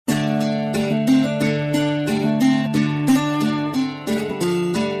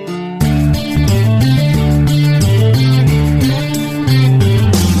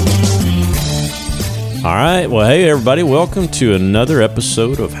right. Well, hey, everybody. Welcome to another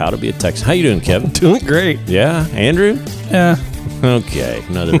episode of How to Be a Texan. How you doing, Kevin? Doing great. Yeah. Andrew? Yeah. Okay.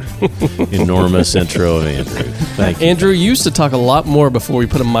 Another enormous intro of Andrew. Thank you. Andrew, you used to talk a lot more before we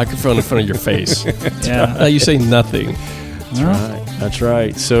put a microphone in front of your face. Yeah. Now you say nothing. That's right. That's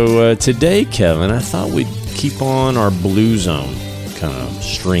right. So today, Kevin, I thought we'd keep on our Blue Zone kind of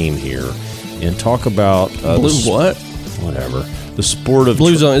stream here and talk about... Blue what? Whatever. The sport of...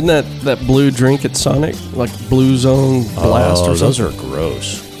 Blue Zone. Isn't that blue drink at Sonic? Like Blue Zone Blast or something? Those are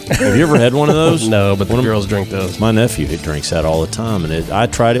gross. Have you ever had one of those? No, but the girls drink those. My nephew drinks that all the time, and I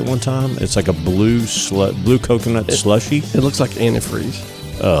tried it one time. It's like a blue coconut slushy. It looks like antifreeze.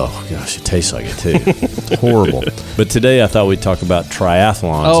 Oh, gosh, it tastes like it, too. Horrible. But today I thought we'd talk about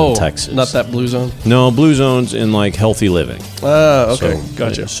triathlons in Texas. Not that Blue Zone? No, Blue Zone's in, like, healthy living. Oh, okay.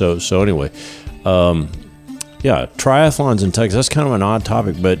 Gotcha. So anyway, yeah, triathlons in Texas, that's kind of an odd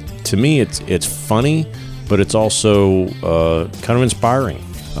topic, but to me it's funny, but it's also kind of inspiring.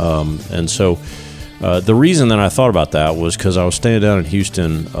 And so the reason that I thought about that was because I was staying down in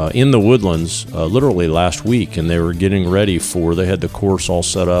Houston in the Woodlands literally last week, and they were getting ready they had the course all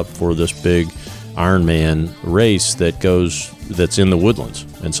set up for this big Ironman race that's in the Woodlands.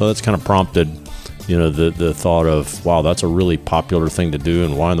 And so that's kind of prompted, the thought of, wow, that's a really popular thing to do,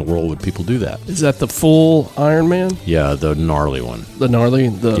 and why in the world would people do that? Is that the full Ironman? Yeah, the gnarly one.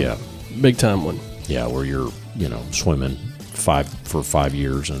 The big time one. Yeah, where you're, swimming for 5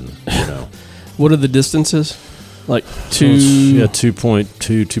 years and, What are the distances? Like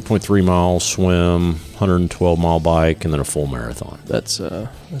 2.3 miles swim, 112-mile bike, and then a full marathon. That's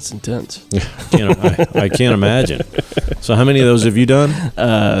intense. I can't imagine. So how many of those have you done?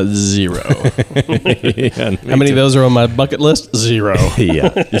 0. Yeah, how many of those are on my bucket list? 0.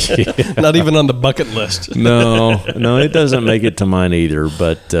 Yeah. Not even on the bucket list. No, it doesn't make it to mine either.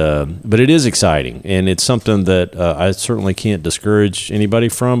 But it is exciting, and it's something that I certainly can't discourage anybody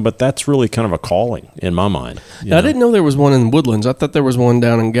from. But that's really kind of a calling in my mind. I didn't know there was one in Woodlands. I thought there was one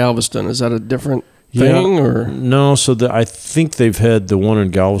down in Galveston. Is that a different thing? Or no? So I think they've had the one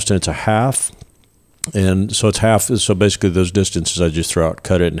in Galveston. It's a half. And so it's half. So basically, those distances I just throw out,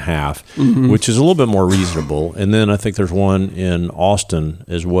 cut it in half, which is a little bit more reasonable. And then I think there's one in Austin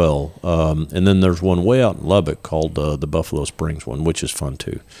as well. And then there's one way out in Lubbock called the Buffalo Springs one, which is fun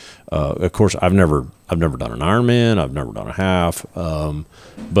too. Of course, I've never done an Ironman. I've never done a half.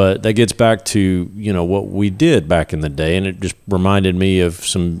 But that gets back to what we did back in the day, and it just reminded me of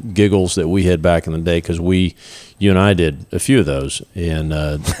some giggles that we had back in the day because you and I did a few of those, and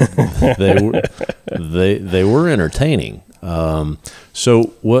they were entertaining. So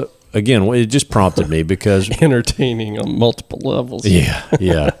what? Again, it just prompted me because entertaining on multiple levels.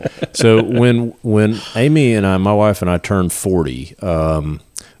 Yeah. So when Amy and my wife and I turned 40,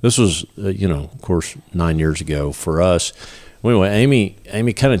 this was of course 9 years ago for us. Anyway,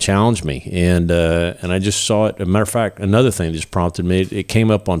 Amy kind of challenged me, and I just saw it. As a matter of fact, another thing just prompted me. It came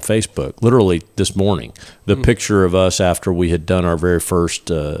up on Facebook literally this morning. The picture of us after we had done our very first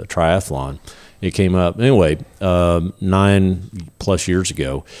triathlon. It came up. Anyway, 9+ years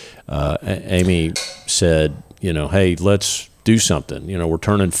ago, Amy said, hey, let's do something. We're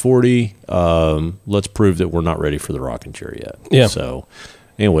turning 40. Let's prove that we're not ready for the rocking chair yet. Yeah. So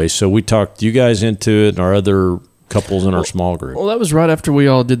anyway, we talked you guys into it and our other couples in our small group. Well, that was right after we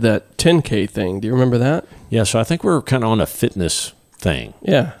all did that 10K thing. Do you remember that? Yeah, so I think we were kind of on a fitness thing.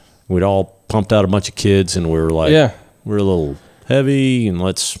 Yeah. We'd all pumped out a bunch of kids, and we were like, we're a little heavy, and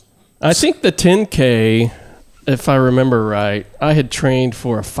I think the 10K, if I remember right, I had trained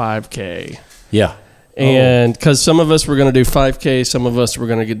for a 5K. Yeah. And because some of us were going to do 5K, some of us were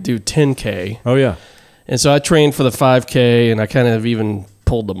going to do 10K. Oh, yeah. And so I trained for the 5K, and I kind of even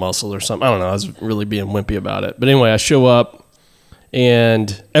pulled the muscle or something. I don't know. I was really being wimpy about it. But anyway, I show up,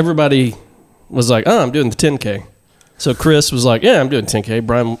 and everybody was like, oh, I'm doing the 10K. So Chris was like, yeah, I'm doing 10K.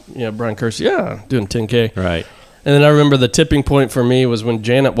 Brian Kersey, yeah, I'm doing 10K. Right. And then I remember the tipping point for me was when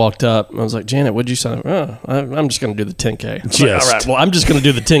Janet walked up. I was like, Janet, what'd you sign up? Oh, I'm just going to do the 10K. Like, all right, well, I'm just going to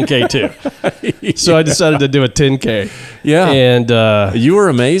do the 10K too. So I decided to do a 10K. Yeah. And you were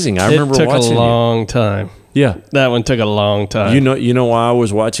amazing. I remember watching you. It took a long time. Yeah. That one took a long time. You know why I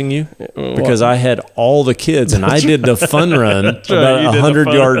was watching you? Because I had all the kids, and I did the fun run, about a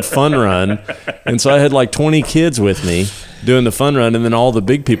 100-yard fun run. And so I had like 20 kids with me doing the fun run, and then all the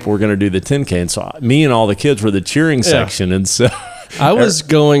big people were going to do the 10K. And so me and all the kids were the cheering section. And so I was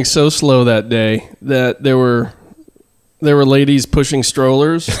going so slow that day that there were ladies pushing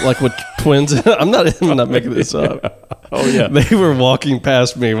strollers, like with twins. I'm not making this up. Oh, yeah. They were walking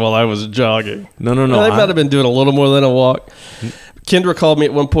past me while I was jogging. No. They might have been doing a little more than a walk. Kendra called me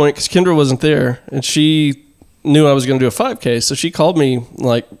at one point because Kendra wasn't there, and she knew I was going to do a 5K, so she called me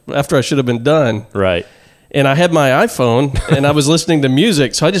like after I should have been done. Right. And I had my iPhone, and I was listening to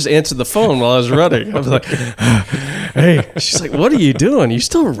music, so I just answered the phone while I was running. I was like, "Hey," she's like, "What are you doing? You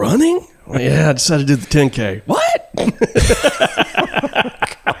still running?" I'm like, "Yeah, I decided to do the 10K." What?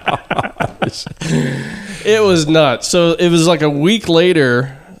 It was nuts. So it was like a week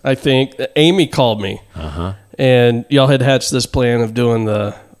later, I think. Amy called me, and y'all had hatched this plan of doing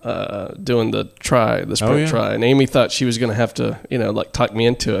the sprint try, and Amy thought she was going to have to, like talk me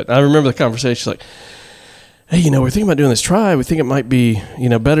into it. And I remember the conversation. She's like, "Hey, we're thinking about doing this try. We think it might be,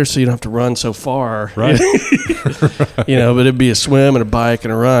 better so you don't have to run so far." Right. But it'd be a swim and a bike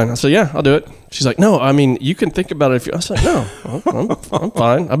and a run. I said, "Yeah, I'll do it." She's like, "No, I mean, you can think about it if you." I said, "No, I'm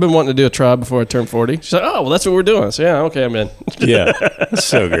fine. I've been wanting to do a try before I turned 40. She's like, "Oh, well, that's what we're doing." I said, "Yeah, okay, I'm in." Yeah,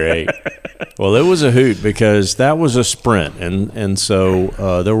 so great. Well, it was a hoot because that was a sprint, and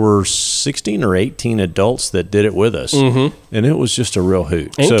so there were 16 or 18 adults that did it with us, and it was just a real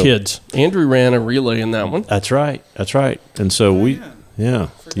hoot. And kids. Andrew ran a relay in that one. That's right. And so Forgot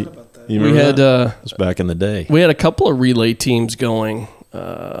about that. You We remember had that? It was back in the day. we had a couple of relay teams going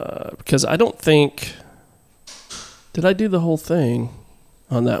because I don't think did I do the whole thing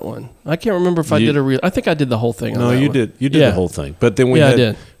on that one. I can't remember if I did a relay. I think I did the whole thing. On No, that you one. did. You did the whole thing. But then I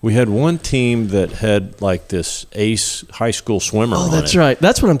did. we had one team that had like this ace high school swimmer. Oh, on that's it. right.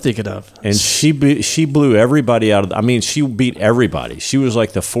 That's what I'm thinking of. And she blew everybody out of. She beat everybody. She was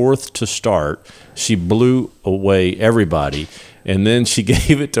like the fourth to start. She blew away everybody, and then she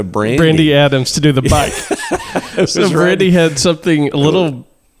gave it to Brandy Adams to do the bike. So Brandy had something a little.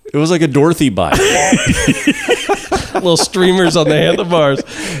 It was like a Dorothy bike. Little streamers on the handlebars,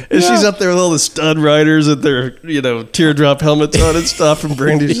 and she's up there with all the stud riders with their teardrop helmets on and stuff. And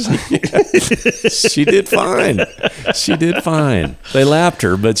Brandy's just like, She did fine. They lapped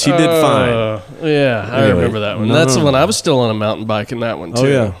her, but she did fine. Yeah, I Anyway, remember that one. no, That's no, the one. no. I was still on a mountain bike in that one too. Oh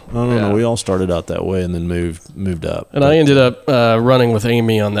yeah, no. Yeah. We all started out that way and then moved up. And I ended up running with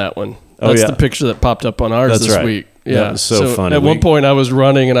Amy on that one. Oh, That's yeah. the picture that popped up on ours That's this right. week. That Yeah, was so funny. At one point, I was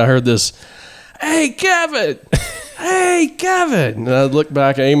running and I heard this, "Hey, Kevin! Hey, Kevin!" And I looked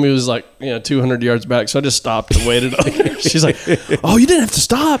back. Amy was like, 200 yards back. So I just stopped and waited on her. She's like, "Oh, you didn't have to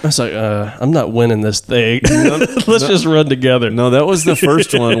stop." I was like, "I'm not winning this thing. Let's just run together." No, that was the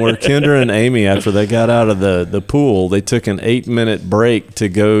first one where Kendra and Amy, after they got out of the pool, they took an 8-minute break to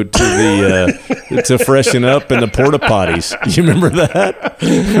go to the to freshen up in the porta potties. You remember that?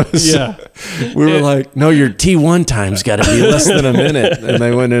 Yeah. We were like, "No, your T1 time's got to be less than a minute," and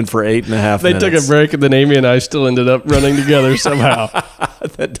they went in for 8.5 They minutes. took a break, and then Amy and I still ended up running together somehow.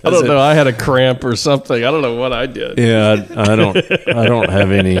 I don't know. I had a cramp or something. I don't know what I did. Yeah, I don't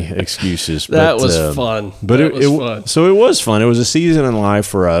have any excuses. That but, was fun. But That was it fun. So it was fun. It was a season in life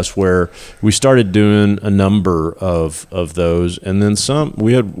for us where we started doing a number of those, and then some.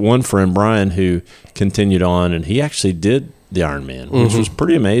 We had one friend, Brian, who continued on, and he actually did the Ironman, which was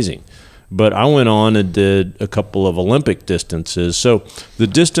pretty amazing. But I went on and did a couple of Olympic distances. So the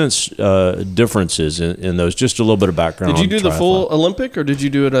distance differences in those, just a little bit of background. Did you do on the full triathlon. Olympic, or did you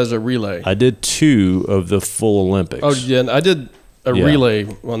do it as a relay? I did 2 of the full Olympics. Oh, yeah. I did a Yeah. relay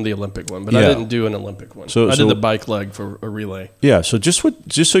on the Olympic one, but I Yeah. didn't do an Olympic one. So- I so- did the bike leg for a relay. Yeah, so just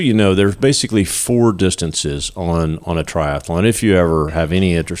so you know, there's basically 4 distances on a triathlon. If you ever have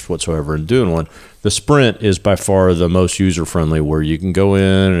any interest whatsoever in doing one, the sprint is by far the most user friendly, where you can go in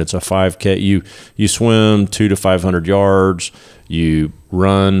and it's a 5K. You swim 200 to 500 yards. You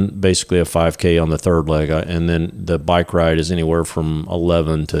run basically a 5K on the third leg, and then the bike ride is anywhere from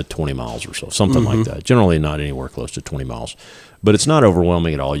 11 to 20 miles or so, something like that. Generally not anywhere close to 20 miles. But it's not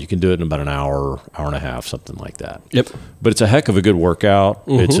overwhelming at all. You can do it in about an hour and a half, something like that. Yep. But it's a heck of a good workout.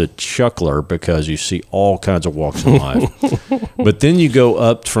 It's a chuckler because you see all kinds of walks of life. But then you go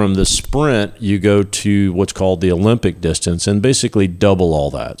up from the sprint, you go to what's called the Olympic distance, and basically double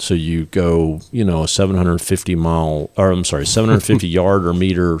all that. So you go, a 750 yard or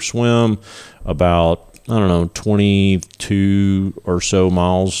meter swim, about 22 or so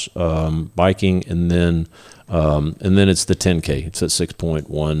miles biking, and then it's the 10K. It's that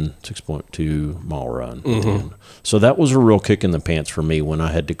 6.2 mile run. So that was a real kick in the pants for me when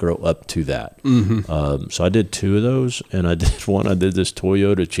I had to grow up to that. So I did 2 of those, and I did one. I did this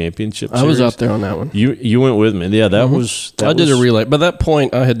Toyota Championship Series. I was up there on that one. You went with me. Yeah, that was. I did a relay. By that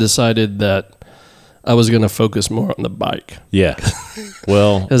point, I had decided that I was going to focus more on the bike. Yeah.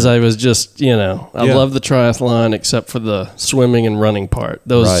 Well, Because I was just, I Yeah. love the triathlon except for the swimming and running part.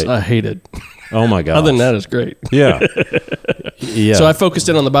 Those Right. I hated. oh my God. Other than that, it's great. Yeah. Yeah. So I focused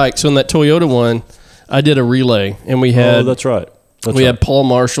in on the bike. So in that Toyota one, I did a relay, and we had that's right. had Paul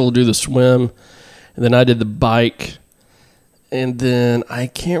Marshall do the swim, and and then I did the bike, and then I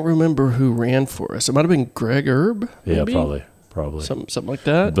can't remember who ran for us. It might have been Greg Erb. Maybe? Yeah, probably something like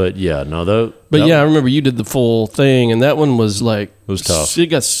that. But yeah, no, I remember you did the full thing, and that one was like it was tough. It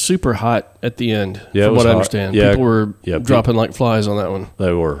got super hot at the end. Yeah, from it was what I hot. understand, Yeah, people were dropping like flies on that one.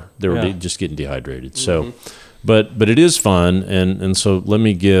 They were Yeah. just getting dehydrated. So, but it is fun, and so let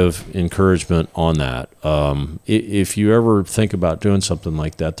me give encouragement on that. If you ever think about doing something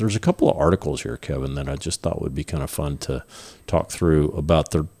like that, there's a couple of articles here, Kevin, that I just thought would be kind of fun to talk through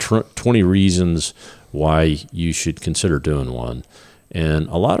about the 20 reasons why you should consider doing one. And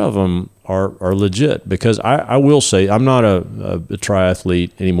a lot of them are legit, because I will say I'm not a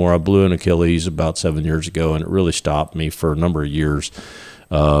triathlete anymore. I blew an Achilles about 7 years ago, and it really stopped me for a number of years.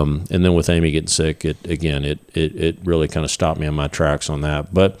 And then with Amy getting sick, it really kind of stopped me in my tracks on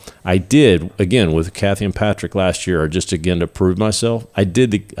that. But I did, again, with Kathy and Patrick last year, just again to prove myself, I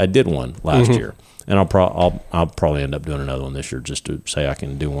did one last year. And I'll probably end up doing another one this year, just to say I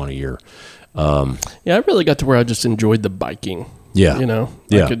can do one a year. I really got to where I just enjoyed the biking. Yeah.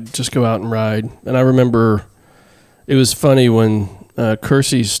 I could just go out and ride. And I remember it was funny when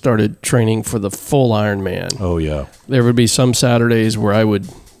Kersey started training for the full Ironman. Oh, yeah. There would be some Saturdays where I would,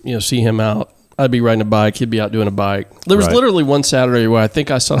 see him out. I'd be riding a bike. He'd be out doing a bike. There was literally one Saturday where I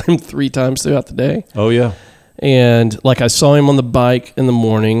think I saw him 3 times throughout the day. Oh, yeah. And I saw him on the bike in the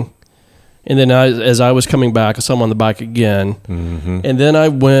morning. And then as I was coming back, I saw him on the bike again. Mm-hmm. And then I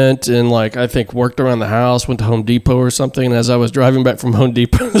went and I think worked around the house, went to Home Depot or something. And as I was driving back from Home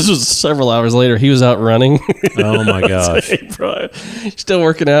Depot, this was several hours later, he was out running. Oh my gosh. Hey, bro, still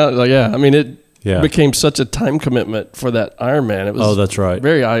working out. It became such a time commitment for that Ironman. It was that's right.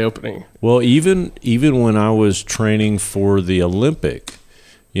 Very eye-opening. Well, even when I was training for the Olympic,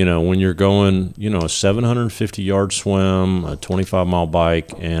 when you're going, a 750-yard swim, a 25-mile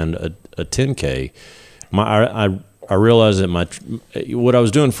bike, and a 10K, I realized that what I was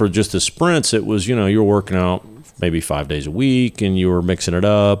doing for just the sprints, it was, you were working out maybe 5 days a week, and you were mixing it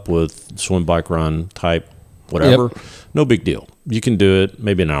up with swim, bike, run type, whatever. Yep. No big deal. You can do it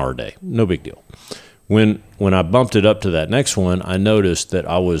maybe an hour a day. No big deal. When I bumped it up to that next one, I noticed that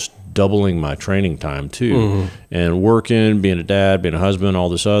I was doubling my training time too, and working, being a dad, being a husband, all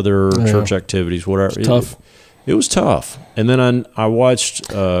this other church activities, whatever. It's tough. It was tough. And then I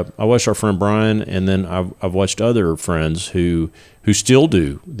watched our friend Brian, and then I've watched other friends who still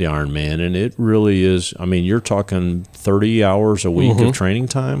do the Ironman, and it really is. I mean, you're talking 30 hours a week of training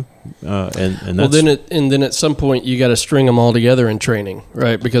time, and that's, then at some point you got to string them all together in training,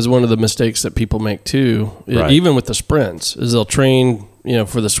 right? Because one of the mistakes that people make too, even with the sprints, is they'll train,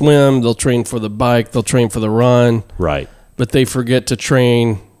 for the swim, they'll train for the bike, they'll train for the run, right? But they forget to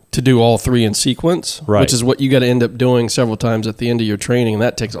train to do all 3 in sequence, which is what you got to end up doing several times at the end of your training, and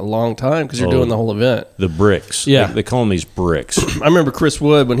that takes a long time because you're doing the whole event. The bricks. Yeah. They call them these bricks. I remember Chris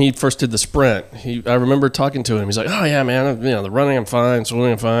Wood, when he first did the sprint, I remember talking to him. He's like, oh, yeah, man, the running I'm fine,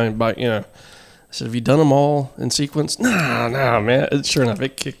 swimming I'm fine, bike, I said, have you done them all in sequence? No, man. Sure enough,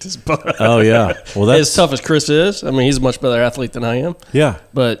 it kicked his butt. Oh, yeah. Well, that's as tough as Chris is. I mean, he's a much better athlete than I am. Yeah.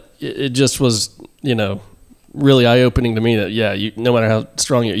 But it just was, really eye-opening to me that, no matter how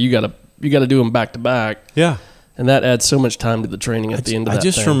strong you got to do them back to back. Yeah. And that adds so much time to the training at the end of that I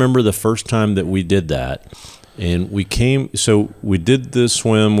just remember the first time that we did that, and we did the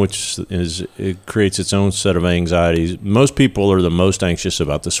swim, which it creates its own set of anxieties. Most people are the most anxious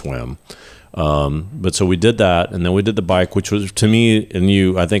about the swim. But so we did that, and then we did the bike, which was, to me and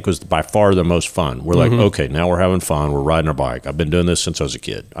you, I think was by far the most fun. We're like, okay, now we're having fun. We're riding our bike. I've been doing this since I was a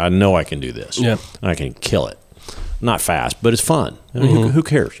kid. I know I can do this. Yeah. And I can kill it. Not fast, but it's fun. I mean, who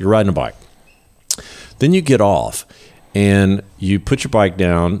cares? You're riding a bike. Then you get off, and you put your bike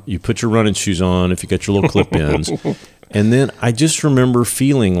down. You put your running shoes on if you got your little clip-ins. And then I just remember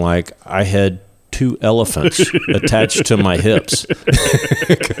feeling like I had 2 elephants attached to my hips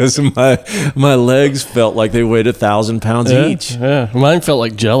because my legs felt like they weighed 1,000 pounds each. Yeah, mine felt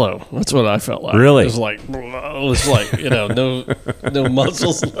like Jello. That's what I felt like. Really? It was like no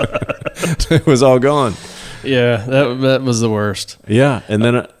muscles left. It was all gone. Yeah, that was the worst. Yeah, and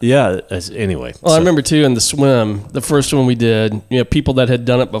then anyway. Well, I remember too in the swim, the first one we did. People that had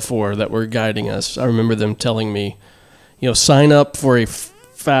done it before that were guiding us. I remember them telling me, sign up for a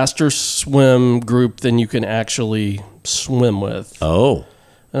faster swim group than you can actually swim with. Oh.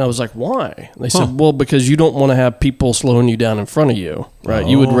 And I was like, why? They said, well, because you don't want to have people slowing you down in front of you, right? Oh.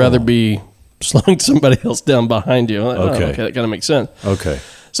 You would rather be slowing somebody else down behind you. Like, okay, that kind of makes sense. Okay.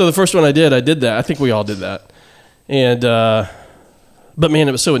 So the first one I did that. I think we all did that. And, but man,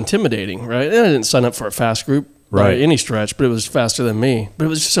 it was so intimidating, right? And I didn't sign up for a fast group. by any stretch, but it was faster than me. But it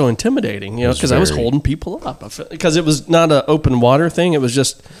was just so intimidating, because I was holding people up. Because it was not an open water thing. It was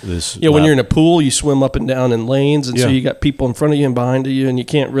just, when you're in a pool, you swim up and down in lanes, and so you got people in front of you and behind you, and you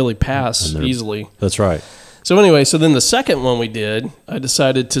can't really pass easily. That's right. So anyway, then the second one we did, I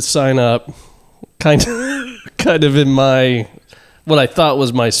decided to sign up kind of in my, what I thought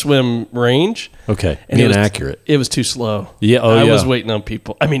was my swim range. Okay, and being accurate. It was too slow. Yeah, I was waiting on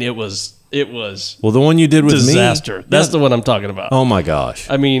people. I mean, it was well, the one you did with disaster. me. That's the one I'm talking about. Oh my gosh.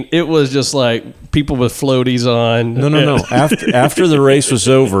 I mean, it was just like people with floaties on. No. After the race was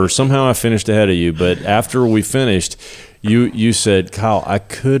over, somehow I finished ahead of you, but after we finished, you said, Kyle, I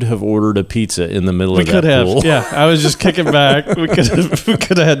could have ordered a pizza in the middle of that pool. We could have. Yeah, I was just kicking back. We could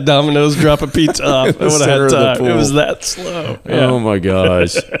have had Domino's drop a pizza off. I would have had time. It was that slow. Yeah. Oh my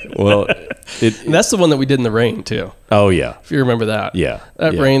gosh. Well, and that's the one that we did in the rain too. Oh yeah. If you remember that. Yeah.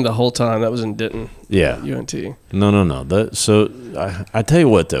 That rained the whole time. That was in Denton. Yeah. UNT. No. So I tell you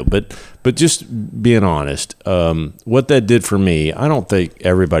what though, but just being honest, what that did for me, I don't think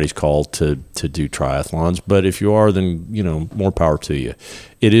everybody's called to do triathlons, but if you are, then more power to you.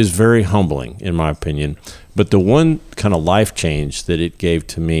 It is very humbling, in my opinion. But the one kind of life change that it gave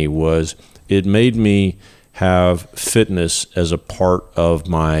to me was it made me have fitness as a part of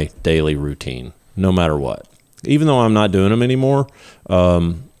my daily routine, no matter what. Even though I'm not doing them anymore,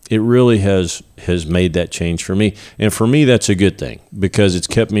 it really has made that change for me. And for me, that's a good thing because it's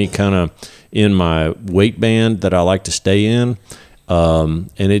kept me kind of in my weight band that I like to stay in. And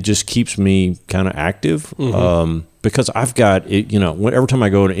it just keeps me kind of active. Because I've got it, every time I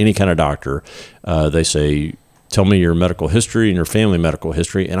go to any kind of doctor, they say, tell me your medical history and your family medical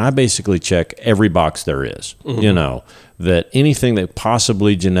history. And I basically check every box there is, that anything that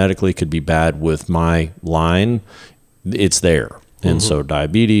possibly genetically could be bad with my line, it's there. And so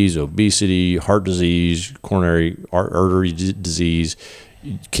diabetes, obesity, heart disease, coronary artery disease,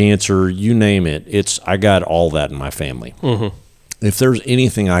 cancer, you name it. I got all that in my family. If there's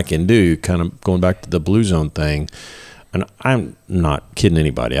anything I can do, kind of going back to the Blue Zone thing, and I'm not kidding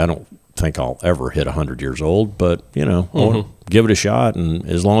anybody. I don't think I'll ever hit 100 years old, but, I'll give it a shot. And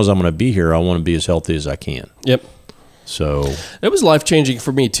as long as I'm going to be here, I want to be as healthy as I can. Yep. So it was life-changing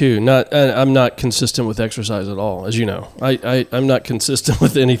for me too. I'm not consistent with exercise at all, as you know. I'm not consistent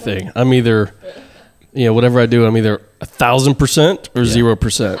with anything. I'm either, whatever I do, I'm either 1,000% or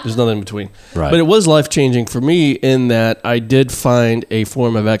 0%. There's nothing in between. Right. But it was life-changing for me in that I did find a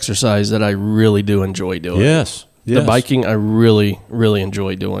form of exercise that I really do enjoy doing. Yes. The biking, I really, really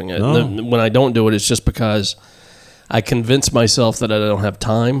enjoy doing it. When I don't do it, it's just because I convince myself that I don't have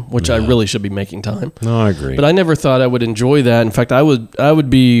time, which I really should be making time. No, I agree. But I never thought I would enjoy that. In fact, I would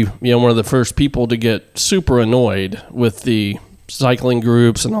be one of the first people to get super annoyed with the cycling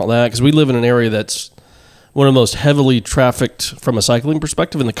groups and all that, because we live in an area that's one of the most heavily trafficked from a cycling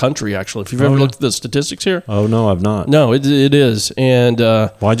perspective in the country, actually. If you've ever looked at the statistics here. Oh, no, I've not. No, it is. And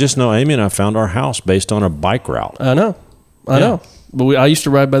well, I just know Amy and I found our house based on a bike route. I know. But I used to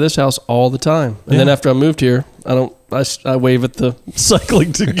ride by this house all the time. And then after I moved here, I wave at the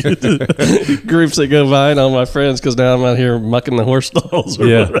cycling groups that go by and all my friends, because now I'm out here mucking the horse stalls or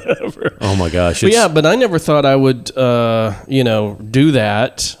whatever. Oh my gosh. But I never thought I would, do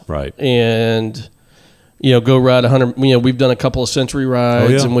that. Right. And, go ride 100. We've done a couple of century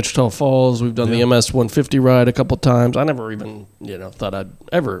rides in Wichita Falls. We've done the MS 150 ride a couple of times. I never even, thought it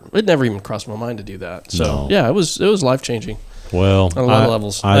never even crossed my mind to do that. So it was life changing. Well, on a lot of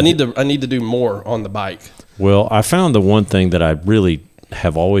levels. I need to do more on the bike. Well, I found the one thing that I really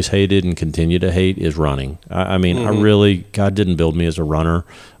have always hated and continue to hate is running. I mean, God didn't build me as a runner.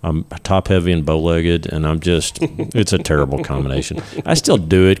 I'm top heavy and bow legged, and it's a terrible combination. I still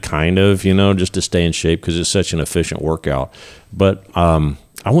do it kind of, just to stay in shape because it's such an efficient workout. But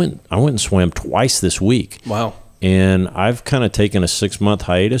I went and swam twice this week. What And I've kind of taken a 6-month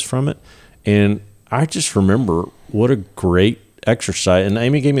hiatus from it. And I just remember what a great exercise. And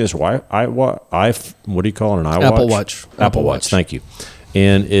Amy gave me this what do you call it? An iWatch? Apple Watch. Thank you.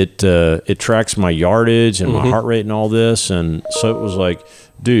 And it tracks my yardage and my heart rate and all this. And so it was like,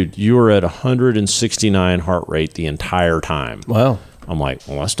 dude, you were at 169 heart rate the entire time. Wow. I'm like,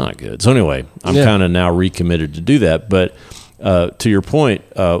 well, that's not good. So anyway, I'm kind of now recommitted to do that. But to your point,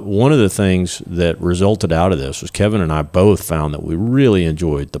 one of the things that resulted out of this was Kevin and I both found that we really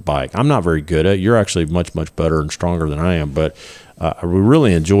enjoyed the bike. I'm not very good at it. You're actually much, much better and stronger than I am, but we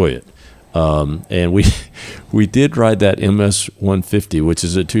really enjoy it. And we did ride that MS 150, which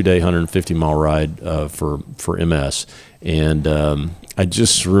is a 2-day 150-mile ride for MS. And I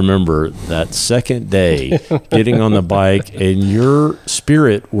just remember that second day getting on the bike, and your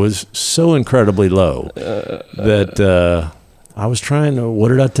spirit was so incredibly low that I was trying to. What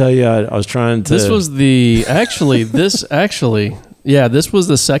did I tell you? I was trying to. This was this was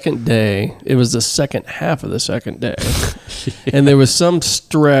the second day. It was the second half of the second day. And there was some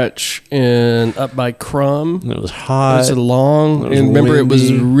stretch up by Crum. It was hot. It was long. Was and remember, windy. it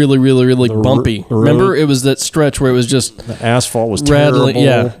was really, really, really bumpy. Remember, it was that stretch where it was just the asphalt was rattling.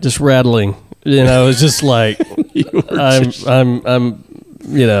 terrible. Yeah, just rattling. I was just like, I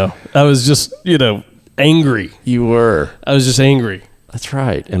was just, angry. You were. I was just angry. That's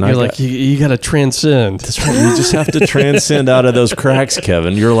right. And You're like, you got to transcend. That's right. You just have to transcend out of those cracks,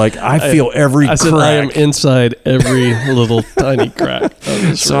 Kevin. You're like, I feel every crack. I said, I am inside every little tiny crack.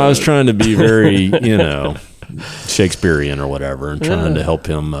 I was trying to be very, Shakespearean or whatever, and trying to help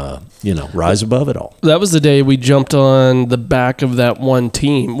him, rise above it all. That was the day we jumped on the back of that one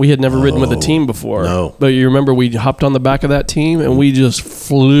team. We had never ridden with a team before. No. But you remember we hopped on the back of that team and we just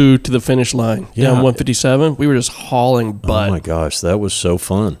flew to the finish line. Down 157. We were just hauling butt. Oh my gosh, that was so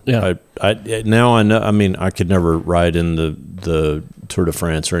fun. Yeah. I now I know. I mean, I could never ride in the Tour de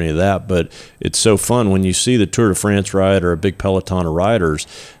France or any of that, but it's so fun when you see the Tour de France ride or a big peloton of riders,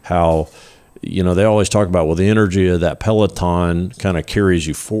 how they always talk about, the energy of that peloton kind of carries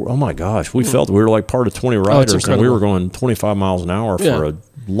you forward. Oh my gosh, we felt we were like part of 20 riders, and we were going 25 miles an hour for a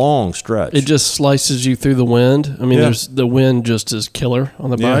long stretch. It just slices you through the wind. I mean, the wind just is killer on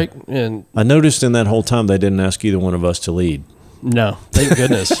the bike. And I noticed in that whole time they didn't ask either one of us to lead. No, thank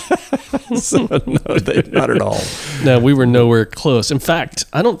goodness. So, no, not at all. No, we were nowhere close. In fact,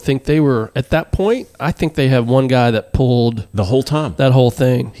 I don't think they were at that point. I think they had one guy that pulled the whole time, that whole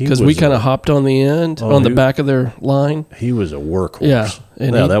thing, because we kind of hopped on the end on the back of their line. He was a workhorse. Yeah,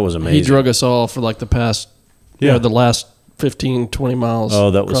 and that was amazing. He drug us all for like the past, the last 15, 20 miles. Oh,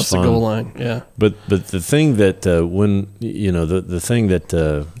 that was across fun. The goal line. Yeah. But the thing that the thing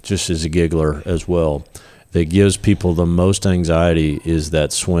that just is a giggler as well, that gives people the most anxiety is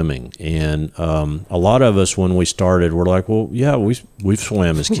that swimming. And a lot of us, when we started, we're like, well, yeah, we've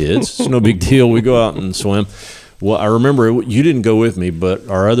swam as kids. It's no big deal. We go out and swim. Well, I remember you didn't go with me, but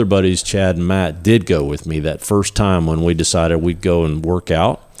our other buddies, Chad and Matt, did go with me that first time when we decided we'd go and work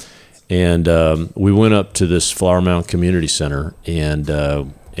out. And we went up to this Flower Mound Community Center, and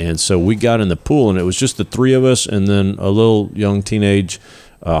so we got in the pool, and it was just the three of us and then a little young teenage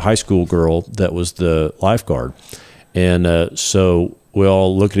high school girl that was the lifeguard. And so we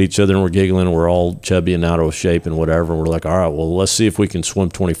all look at each other and we're giggling, and we're all chubby and out of shape and whatever. And we're like, all right, well, let's see if we can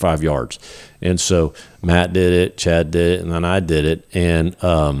swim 25 yards. And so Matt did it, Chad did it, and then I did it. And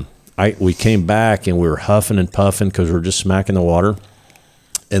we came back and we were huffing and puffing because we were just smacking the water.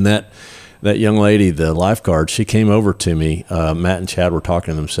 And that young lady, the lifeguard, she came over to me. Matt and Chad were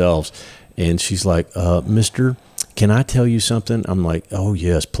talking to themselves, and she's like, Mister, can I tell you something? I'm like, oh,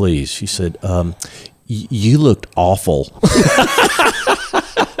 yes, please. She said, you looked awful.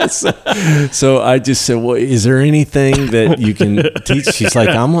 So I just said, well, is there anything that you can teach? She's like,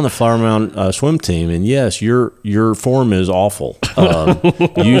 I'm on the Flower Mound swim team, and yes, your form is awful.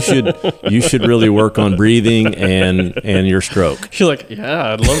 You should really work on breathing and your stroke. You're like,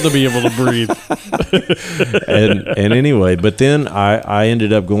 yeah, I'd love to be able to breathe. and anyway, but then I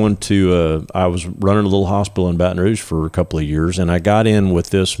ended up going to I was running a little hospital in Baton Rouge for a couple of years, and I got in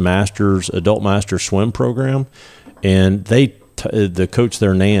with this adult master's swim program, and the coach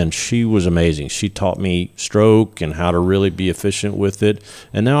there, Nan, she was amazing. She taught me stroke and how to really be efficient with it.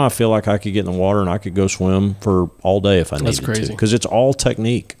 And now I feel like I could get in the water and I could go swim for all day if I needed to. That's crazy. Because it's all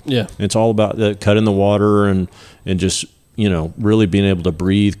technique. Yeah. It's all about cutting the water and just, really being able to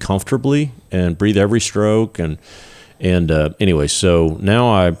breathe comfortably and breathe every stroke. And anyway, so now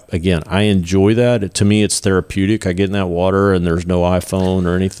I enjoy that. To me, it's therapeutic. I get in that water and there's no iPhone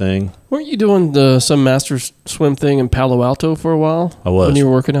or anything. Weren't you doing some master's swim thing in Palo Alto for a while? I was. When you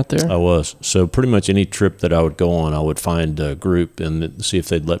were working out there? I was. So pretty much any trip that I would go on, I would find a group and see if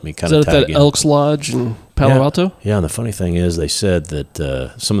they'd let me kind of tag in. Is that at Elks Lodge in Palo Alto? Yeah, and the funny thing is they said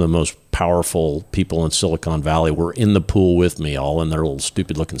that some of the most powerful people in Silicon Valley were in the pool with me, all in their little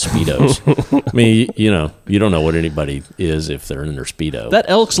stupid-looking Speedos. I mean, you don't know what anybody is if they're in their Speedo. That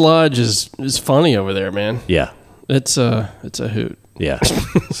Elks Lodge is funny over there, man. Yeah. It's a hoot. Yeah,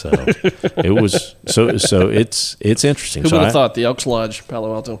 so it was so it's interesting. Who would have thought the Elks Lodge,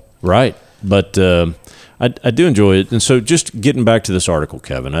 Palo Alto? Right, but I do enjoy it. And so just getting back to this article,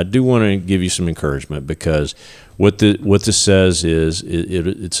 Kevin, I do want to give you some encouragement, because what this says is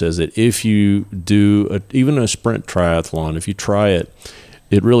it says that if you do even a sprint triathlon, if you try it,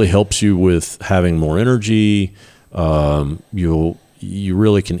 it really helps you with having more energy. You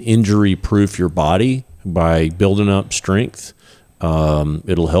really can injury proof your body by building up strength.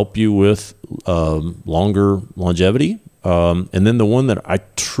 It'll help you with longer longevity. And then the one that I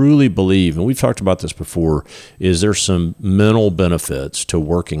truly believe, and we've talked about this before, is there's some mental benefits to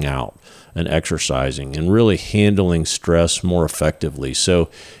working out and exercising and really handling stress more effectively. So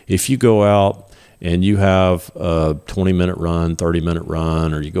if you go out and you have a 20-minute run, 30-minute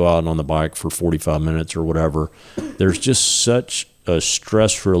run, or you go out on the bike for 45 minutes or whatever, there's just such a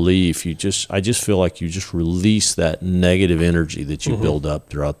stress relief. I just feel like you just release that negative energy that you build up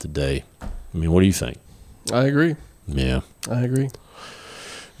throughout the day. I mean, what do you think? I agree. Yeah. I agree.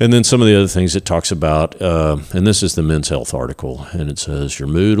 And then some of the other things it talks about, and this is the Men's Health article, and it says your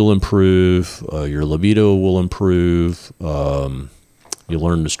mood will improve, your libido will improve, you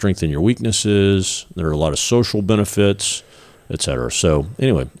learn to strengthen your weaknesses, there are a lot of social benefits, et cetera. So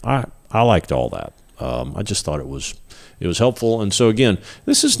anyway, I liked all that. I just thought it was helpful. And so again,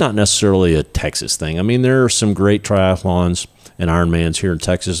 this is not necessarily a Texas thing. I mean, there are some great triathlons and Ironmans here in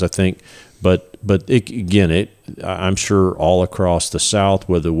Texas, I think, but I'm sure all across the South,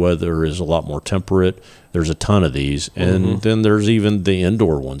 where the weather is a lot more temperate, there's a ton of these. And then there's even the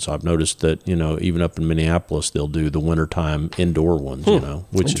indoor ones. I've noticed that, even up in Minneapolis, they'll do the wintertime indoor ones,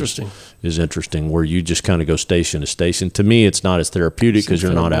 which is interesting, where you just kind of go station to station. To me, it's not as therapeutic because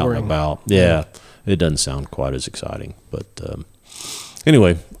you're not out and about. Yeah, it doesn't sound quite as exciting. But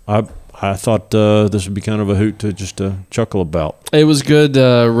anyway, I thought this would be kind of a hoot to just chuckle about. It was good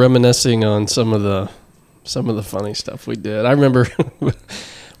reminiscing on some of the funny stuff we did. I remember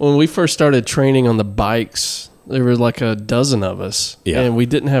when we first started training on the bikes, there were like a dozen of us, and we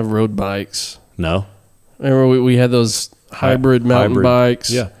didn't have road bikes. No. Remember we had those hybrid mountain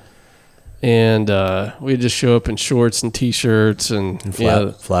bikes? Yeah. And we'd just show up in shorts and T-shirts and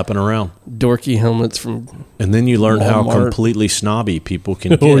flapping around. Dorky helmets from And then you learn how completely snobby people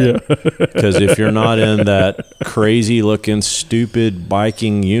can get. Because if you're not in that crazy-looking, stupid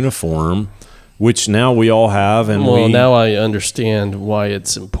biking uniform, which now we all have. Now I understand why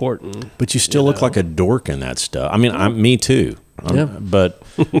it's important. But you still look like a dork in that stuff. I mean, me too. But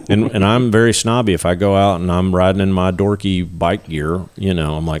and I'm very snobby. If I go out and I'm riding in my dorky bike gear,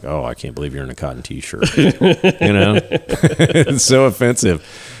 I'm like, oh, I can't believe you're in a cotton T-shirt. It's so offensive.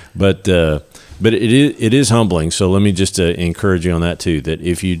 But it is humbling. So let me just encourage you on that too. That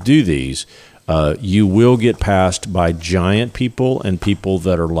if you do these, you will get passed by giant people and people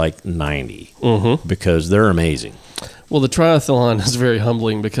that are like 90 because they're amazing. Well, the triathlon is very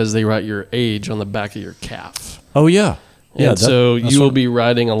humbling because they write your age on the back of your calf. Oh yeah. Yeah, so you will be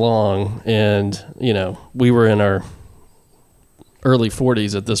riding along, and, we were in our early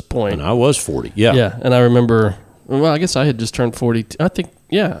 40s at this point. And I was 40, yeah. Yeah, and I remember, I guess I had just turned 40. I think,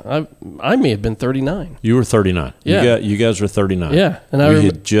 I may have been 39. You were 39. Yeah. You guys were 39. Yeah. And we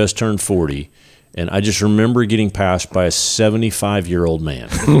had just turned 40, and I just remember getting passed by a 75-year-old man.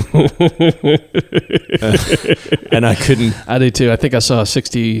 And I couldn't. I do too. I think I saw a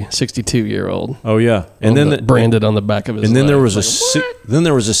 62-year-old. Oh yeah, and then branded on the back of his. And then leg. there was a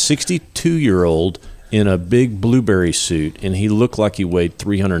 62-year-old in a big blueberry suit, and he looked like he weighed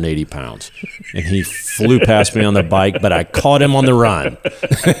 380 pounds. And he flew past me on the bike, but I caught him on the run.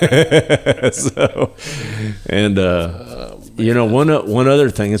 One other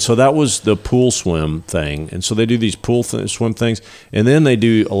thing, and so that was the pool swim thing. And so they do these swim things, and then they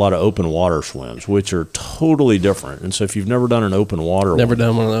do a lot of open water swims, which are totally different. And so if you've never done an open water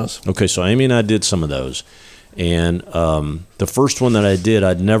done one of those. Okay, so Amy and I did some of those. And the first one that I did,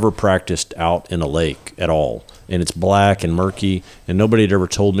 I'd never practiced out in a lake at all. And it's black and murky, and nobody had ever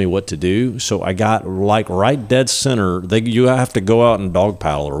told me what to do. So I got like right dead center. You have to go out and dog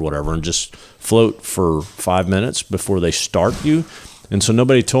paddle or whatever and just float for 5 minutes before they start you. And so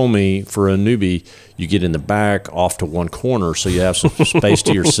nobody told me, for a newbie, you get in the back off to one corner so you have some space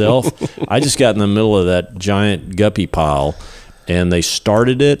to yourself. I just got in the middle of that giant guppy pile, and they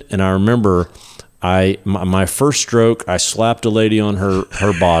started it, and I remember my first stroke, I slapped a lady on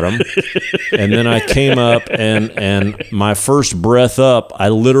her bottom, and then I came up, and my first breath up, I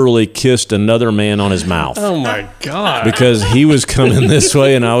literally kissed another man on his mouth. Oh my God! Because he was coming this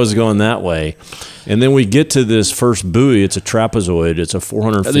way and I was going that way, And then we get to this first buoy. It's a trapezoid. It's a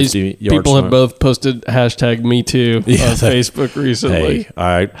 450 yard people swim. have both posted hashtag me too on Facebook recently.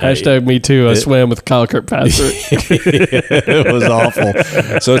 Hey, hashtag me too. I swam with Kyle Kirkpatrick. It was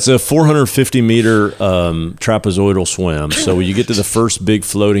awful. So it's a 450 meter trapezoidal swim. So you get to the first big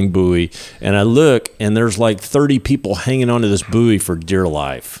floating buoy, and I look, and there's like 30 people hanging onto this buoy for dear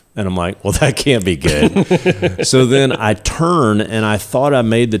life. And I'm like, well, that can't be good. So then I turn, and I thought I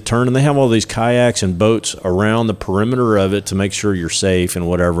made the turn, and they have all these kayaks and boats around the perimeter of it to make sure you're safe and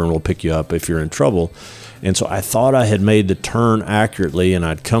whatever, and we'll pick you up if you're in trouble. And so I thought I had made the turn accurately, and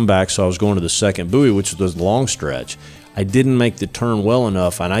I'd come back, so I was going to the second buoy, which was the long stretch. I didn't make the turn well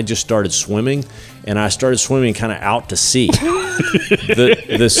enough, and I just started swimming, and I started swimming kind of out to sea.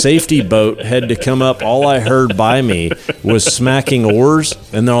 The safety boat had to come up. All I heard by me was smacking oars,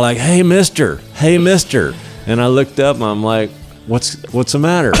 and they're like, hey, mister. And I looked up, and I'm like, what's the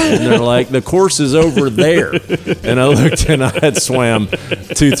matter? And they're like, the course is over there. And I looked, and I had swam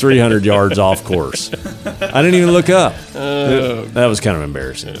 200-300 yards off course. I didn't even look up. That was kind of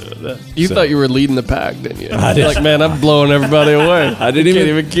embarrassing. You thought you were leading the pack, didn't you? I did. Like, man, I'm blowing everybody away. I didn't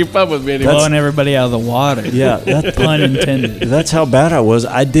even keep up with me anymore. Blowing everybody out of the water. Yeah, that pun intended. That's how bad I was.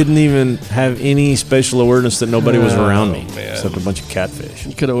 I didn't even have any spatial awareness that nobody was around me, man. except a bunch of catfish.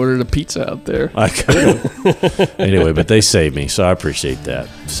 You could have ordered a pizza out there. I could. Anyway, but they saved me, so I appreciate that.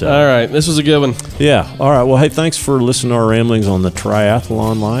 So, all right, this was a good one. Yeah. All right. Well, hey, thanks for listening to our ramblings on the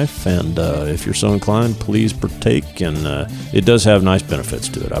triathlon life, and if you're so inclined, please partake. And it does have nice benefits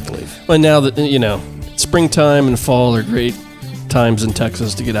to it, I believe. Well, now that springtime and fall are great times in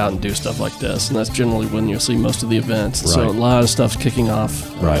Texas to get out and do stuff like this, and that's generally when you'll see most of the events. Right. So a lot of stuff's kicking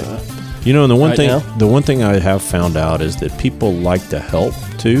off. Right. And the one thing I have found out is that people like to help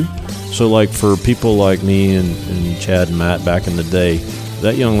too. So like for people like me and Chad and Matt back in the day,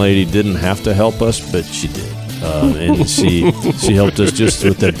 that young lady didn't have to help us, but she did. And she helped us just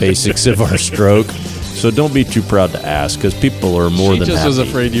with the basics of our stroke. So don't be too proud to ask, because people are more than happy. She just was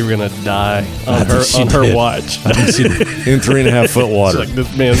afraid you were going to die on her watch. I did see in 3.5 foot water. She's like,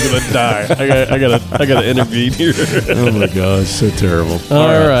 this man's going to die. I got to intervene here. Oh my gosh, so terrible.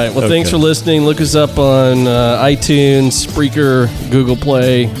 All right. Well, thanks for listening. Look us up on iTunes, Spreaker, Google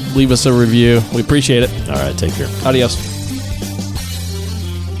Play. Leave us a review. We appreciate it. All right, take care. Adios.